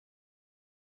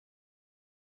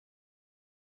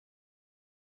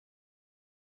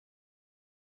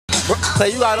So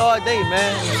you got all day,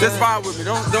 man. Just fine with me.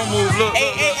 Don't move. Look.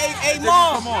 Hey,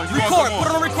 Mom. Come on. Record. Put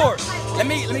it on record. Let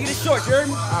me get it short. You heard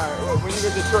me? All right. When you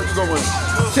get this short, you go with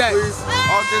it. Check. Please.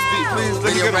 Off this beat, please. Let me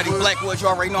Video get ready. BlackWood, you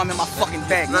already know I'm in my fucking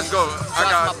bag. Let's go. I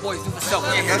got my boys do for self.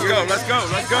 Let's go. Let's go.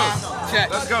 Let's go. Check.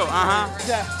 Let's go.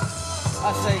 Check.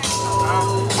 I say.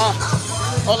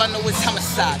 All I know is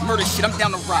homicide, murder shit, I'm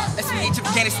down to ride. SMH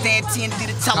Afghanistan, TND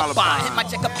to Taliban. Hit my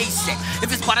check up ASAP,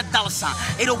 if it's by the dollar sign.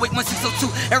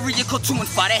 808-1602, every year code 2 and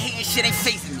 5. That hating shit ain't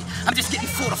phasing me. I'm just getting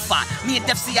fortified. Me and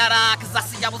Def see eye to eye, cause I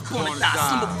see I was born to die.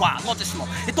 Slumber wild, launch a smoke.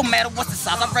 It don't matter what's the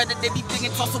size. I'd rather they be big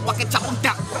and tall so I can chop them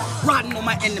down. Riding on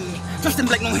my enemy, just in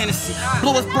black, no Hennessy.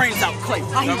 Blow his brains out, Clay.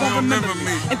 How he gon' remember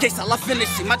me? In case I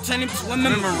finish it, my turn him to a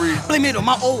memory. Blame it on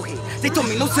my old head. They told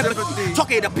me no sympathy.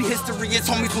 Chalk it up in history, his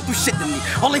homies went through shit to me.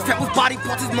 All they found was body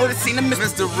parts, his murder scene, a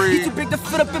mystery. He too big to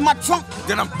fit up in my trunk.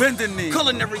 Then I'm bending knee.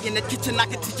 Culinary in the kitchen, I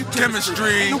can teach you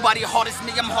chemistry. Ain't nobody hard as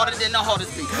me, I'm harder than the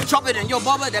hardest beat. Chop it in your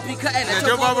bubba, that be cutting at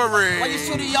your bubba. Why you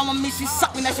shooting y'all on me? She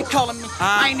suck me, now she calling me.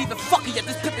 I ain't even fucking yet,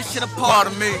 this pippin' shit apart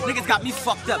of me. Niggas got me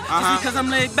fucked up. Just because I'm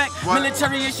laid back.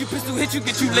 Military issue, pistol hit you,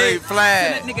 get you laid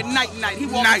flat. That nigga night, he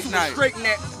walking to a straight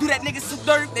net. Do that nigga so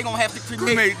dirt, they gon' have to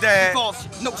cremate that.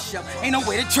 No shell, ain't no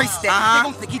way to trace that.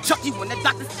 They gon' think he chuck you when the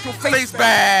doctor put your face back.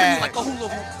 Bring you like a hula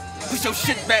hoop. Push your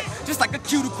shit back, just like a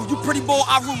cuticle. You pretty boy,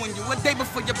 I ruin you a day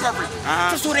before you're buried.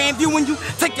 Just so they ain't viewing you,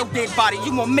 take your dead body.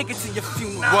 You won't make it to your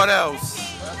funeral. What else?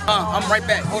 I'm right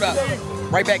back. Hold up.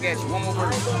 Right back at you. One more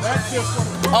verse.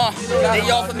 They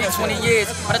offered me 20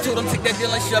 years, but I told them take that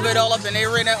deal and shove it all up in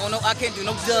their arena. Oh no, I can't do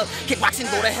no dub.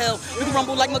 Kickboxing, go to hell. We can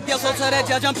rumble like Miguel, so tell that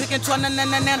judge I'm picking trying to I'm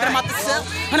out the cell.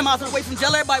 100 miles away from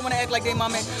jail, everybody wanna act like they my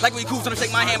man. Like when you cool, so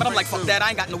shake my hand, but I'm like fuck that. I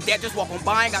ain't got no dad, just walk on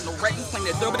by. I ain't got no rec. You claim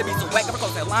that third, but it be so whack. Never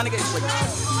cross that line, nigga.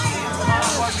 It's